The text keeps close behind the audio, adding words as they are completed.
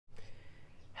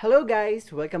Hello guys!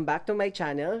 Welcome back to my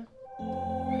channel.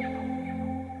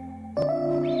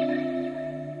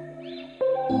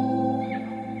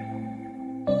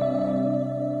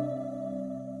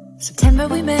 September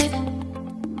we met,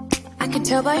 I could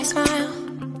tell by your smile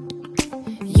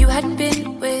you hadn't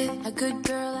been with a good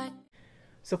girl like...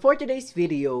 So for today's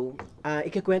video,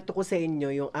 ikikwento ko sa inyo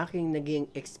yung aking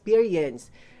naging experience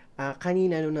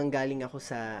kanina nung nanggaling ako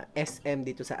sa SM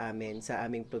dito sa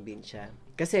aming probinsya.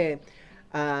 Kasi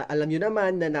alam nyo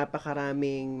naman na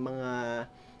napakaraming mga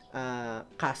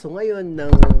kaso ngayon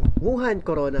ng Wuhan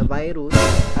coronavirus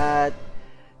at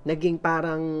naging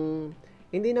parang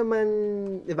hindi naman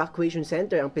evacuation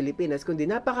center ang Pilipinas, kundi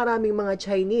napakaraming mga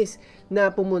Chinese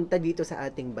na pumunta dito sa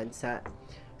ating bansa.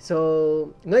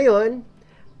 So, ngayon,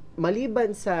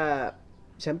 maliban sa,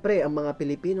 syempre, ang mga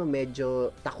Pilipino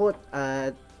medyo takot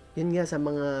at yun nga sa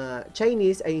mga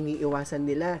Chinese ay iniiwasan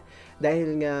nila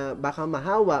dahil nga baka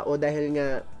mahawa o dahil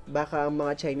nga baka ang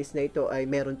mga Chinese na ito ay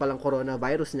meron palang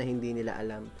coronavirus na hindi nila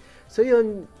alam. So,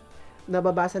 yun,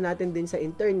 nababasa natin din sa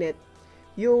internet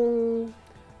yung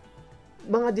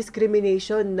mga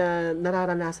discrimination na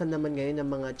nararanasan naman ngayon ng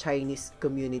mga Chinese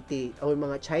community o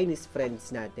mga Chinese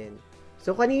friends natin.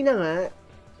 So, kanina nga,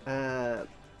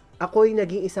 ako'y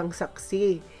naging isang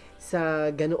saksi sa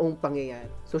ganoong pangyayari.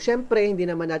 So, syempre, hindi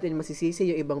naman natin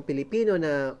masisisi yung ibang Pilipino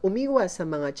na umiwas sa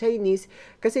mga Chinese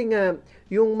kasi nga,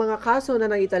 yung mga kaso na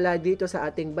naitala dito sa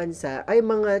ating bansa ay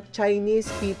mga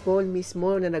Chinese people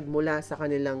mismo na nagmula sa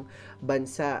kanilang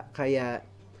bansa. Kaya,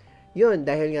 yun,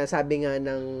 dahil nga sabi nga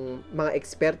ng mga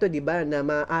eksperto, di ba, na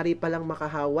maaari palang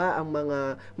makahawa ang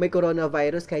mga may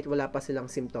coronavirus kahit wala pa silang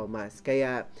simptomas.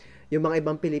 Kaya, yung mga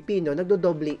ibang Pilipino,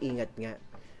 nagdodoble ingat nga.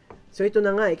 So, ito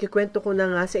na nga, ikikwento ko na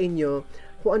nga sa inyo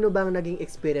kung ano bang naging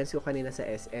experience ko kanina sa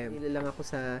SM. Hindi lang ako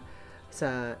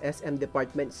sa SM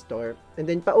department store. And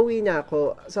then, pauwi na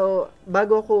ako. So,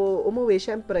 bago ako umuwi,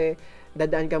 syempre,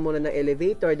 dadaan ka muna ng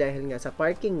elevator dahil nga sa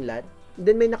parking lot.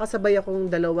 Then may nakasabay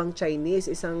akong dalawang Chinese,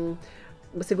 isang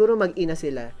siguro mag-ina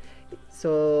sila.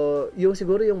 So,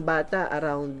 siguro yung bata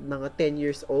around mga 10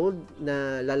 years old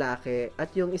na lalaki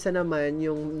at yung isa naman,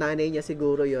 yung nanay niya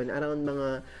siguro yon around mga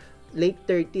late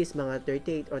 30s, mga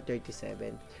 38 or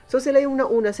 37. So, sila yung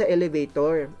nauna sa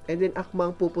elevator. And then,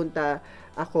 akmang pupunta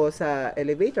ako sa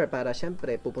elevator para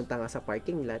syempre pupunta nga sa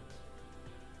parking lot.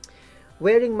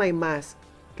 Wearing my mask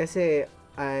kasi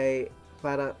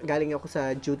para galing ako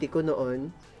sa duty ko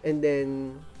noon and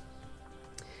then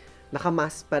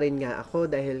nakamask pa rin nga ako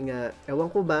dahil nga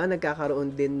ewan ko ba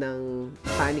nagkakaroon din ng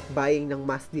panic buying ng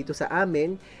mask dito sa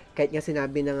amin kahit nga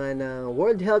sinabi na nga ng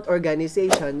World Health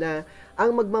Organization na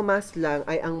ang magmamask lang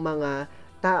ay ang mga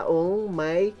taong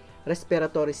may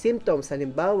respiratory symptoms,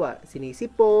 halimbawa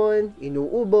sinisipon,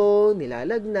 inuubo,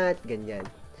 nilalagnat, ganyan.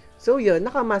 So yun,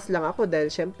 nakamask lang ako dahil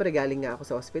syempre galing nga ako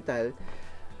sa ospital.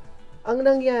 Ang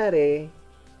nangyari,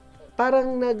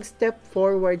 parang nag-step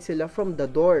forward sila from the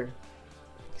door.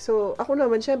 So, ako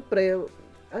naman, syempre,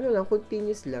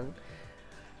 continuous lang.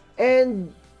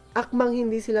 And, akmang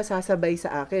hindi sila sasabay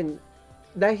sa akin.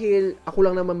 Dahil, ako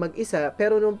lang naman mag-isa.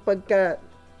 Pero, nung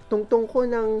tungtong ko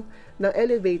ng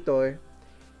elevator,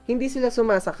 hindi sila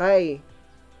sumasakay.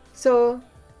 So,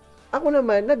 ako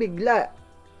naman, nabigla.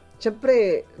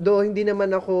 Syempre, hindi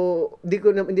naman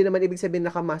ibig sabihin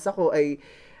nakamasa ko ay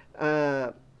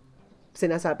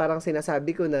parang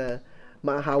sinasabi ko na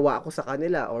mahahawa ako sa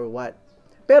kanila or what.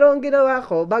 Pero ang ginawa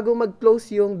ko, bago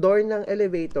mag-close yung door ng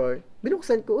elevator,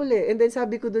 binuksan ko uli. And then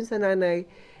sabi ko dun sa nanay,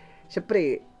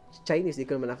 syempre, Chinese, di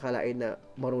ko naman nakakalain na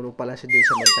marunong pala siya din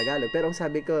siya mag-Tagalog. Pero ang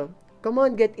sabi ko, come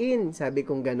on, get in. Sabi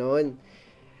kong ganon.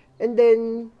 And then,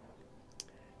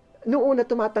 noong una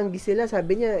tumatanggi sila,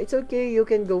 sabi niya, it's okay, you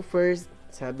can go first.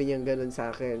 Sabi niya ganon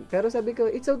sa akin. Pero sabi ko,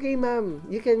 it's okay ma'am,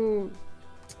 you can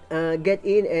get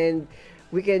in and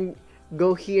we can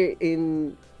go here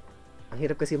in... Ang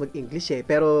hirap kasi mag-English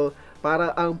pero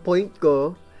para ang point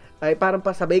ko ay parang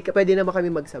pasabay, pwede naman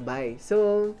kami magsabay.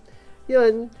 So,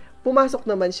 yun, pumasok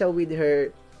naman siya with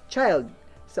her child.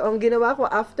 So, ang ginawa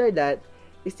ko after that,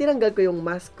 is tinanggal ko yung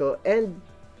mask ko and,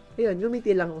 yun,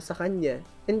 yumiti lang ako sa kanya.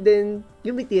 And then,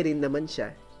 yumiti rin naman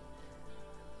siya.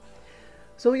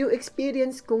 So, yung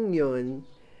experience kong yun,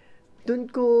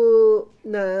 dun ko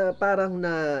na parang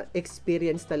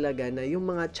na-experience talaga na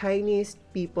yung mga Chinese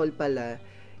people pala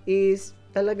is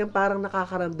talagang parang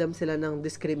nakakaramdam sila ng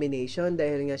discrimination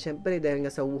dahil nga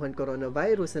sa Wuhan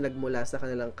coronavirus na nagmula sa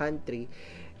kanilang country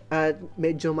at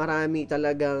medyo marami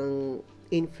talagang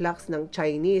influx ng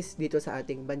Chinese dito sa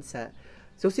ating bansa.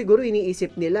 So siguro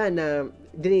iniisip nila na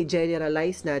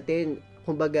generalize natin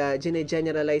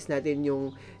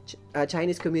yung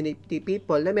Chinese community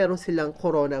people na meron silang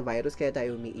coronavirus kaya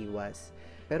tayo umiiwas.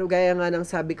 Pero gaya nga ng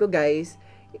sabi ko guys,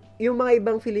 yung mga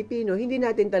ibang Filipino, hindi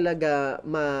natin talaga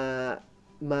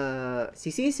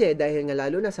masisisi dahil nga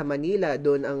lalo na sa Manila,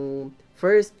 doon ang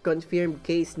first confirmed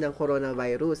case ng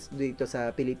coronavirus dito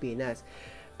sa Pilipinas.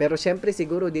 Pero syempre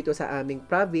siguro dito sa aming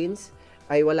province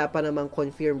ay wala pa namang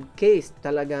confirmed case.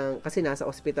 Talagang, kasi nasa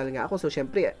ospital nga ako. So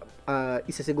syempre,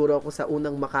 isa siguro ako sa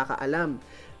unang makakaalam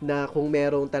na kung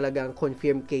merong talagang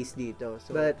confirmed case dito.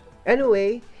 So, but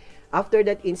anyway, after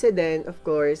that incident, of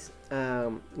course,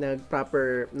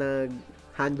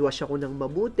 nag-hand wash ako ng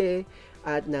mabuti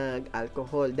at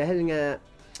nag-alcohol. Dahil nga,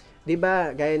 'di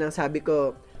ba, gaya ng sabi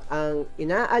ko, ang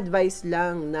ina-advise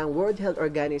lang ng World Health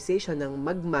Organization ng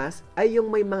magmask ay yung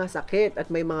may mga sakit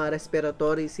at may mga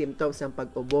respiratory symptoms ng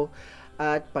pag-ubo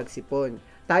at pagsipon.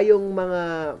 Tayong mga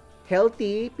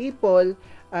healthy people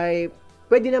ay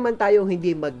pwede naman tayong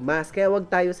hindi magmask, kaya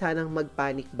wag tayo sanang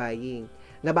mag-panic buying.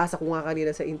 Nabasa ko nga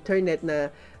kanina sa internet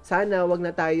na sana wag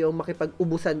na tayong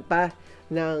makipag-ubusan pa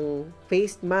ng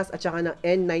face mask at saka ng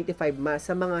N95 mask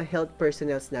sa mga health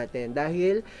personnels natin,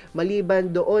 dahil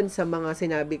maliban doon sa mga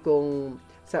sinabi kong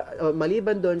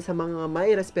maliban doon sa mga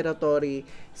may respiratory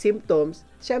symptoms,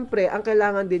 syempre ang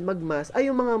kailangan din magmask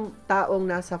ay yung mga taong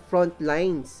nasa front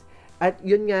lines, at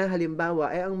yun nga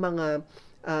halimbawa ay ang mga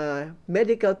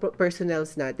medical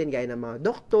personnels natin gaya ng mga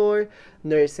doktor,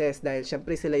 nurses, dahil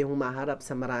syempre sila yung humaharap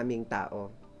sa maraming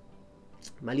tao.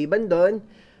 Maliban doon,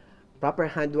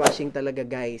 proper hand washing talaga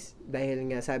guys, dahil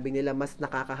nga sabi nila mas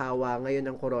nakakahawa ngayon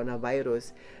ang coronavirus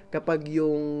kapag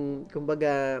yung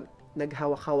kumbaga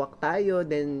naghawak-hawak tayo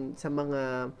then sa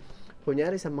mga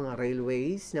kunyari sa mga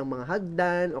railways ng mga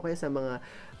hagdan o kaya sa mga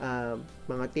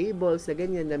tables na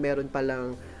ganyan na meron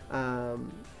palang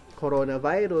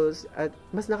coronavirus, at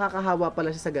mas nakakahawa pala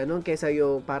siya sa ganun kaysa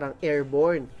yung parang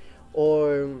airborne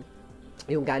or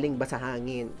yung galing basa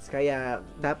hangin. Kaya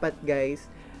dapat guys,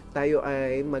 tayo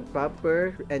ay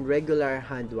mag-proper and regular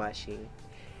hand washing.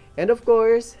 And of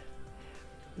course,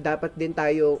 dapat din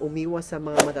tayo umiwas sa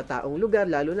mga matataong lugar,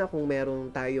 lalo na kung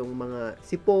meron tayong mga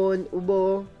sipon,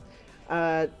 ubo,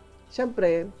 at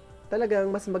syempre, talagang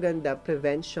mas maganda,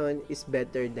 prevention is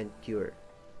better than cure.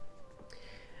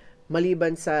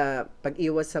 Maliban sa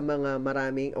pag-iwas sa mga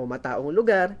maraming o mataong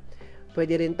lugar,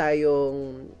 pwede rin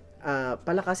tayong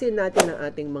palakasin natin ang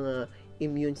ating mga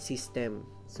immune system.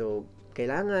 So,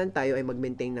 kailangan tayo ay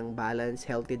mag-maintain ng balanced,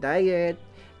 healthy diet,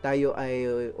 tayo ay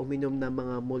uminom ng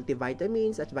mga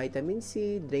multivitamins at vitamin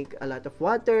C, drink a lot of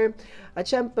water, at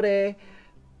syempre,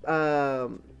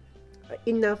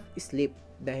 enough sleep.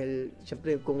 Dahil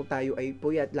syempre kung tayo ay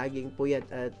puyat, laging puyat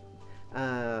at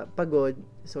pagod,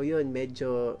 so yun,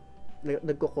 medyo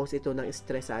nagkukos ito ng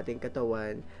stress sa ating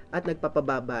katawan at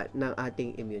nagpapababa ng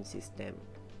ating immune system.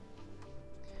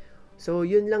 So,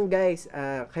 yun lang guys.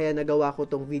 Kaya nagawa ko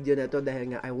tong video na to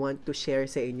dahil nga I want to share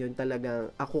sa inyo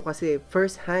talagang ako kasi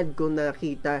first hand ko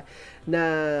nakita na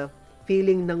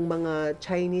feeling ng mga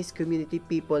Chinese community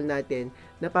people natin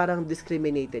na parang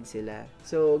discriminated sila.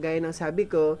 So, gaya ng sabi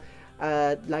ko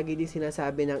at lagi din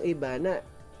sinasabi ng iba na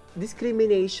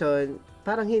discrimination,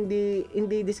 parang hindi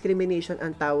discrimination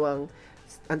ang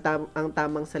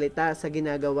tamang salita sa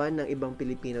ginagawa ng ibang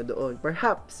Pilipino doon.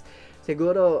 Perhaps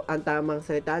siguro ang tamang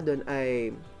salita doon ay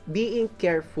being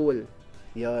careful.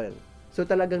 Yon. So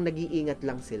talagang nag-iingat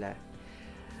lang sila.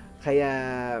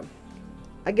 Kaya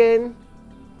again,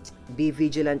 be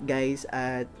vigilant guys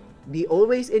at be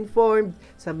always informed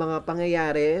sa mga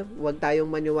pangyayari. Huwag tayong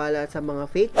maniwala sa mga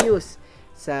fake news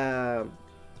sa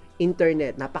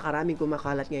internet. Napakaraming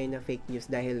kumakalat ngayon na fake news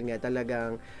dahil nga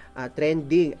talagang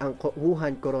trending ang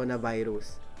Wuhan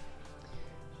coronavirus.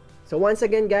 So once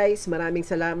again guys, maraming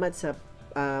salamat sa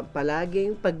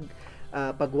palaging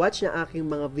pag-watch ng aking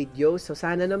mga videos. So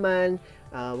sana naman,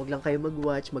 wag lang kayo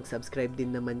mag-watch, mag-subscribe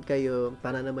din naman kayo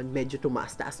para naman medyo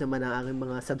tumaas-taas naman ang aking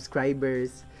mga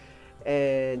subscribers.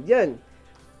 And yun,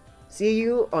 see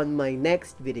you on my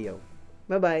next video.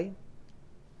 Bye-bye!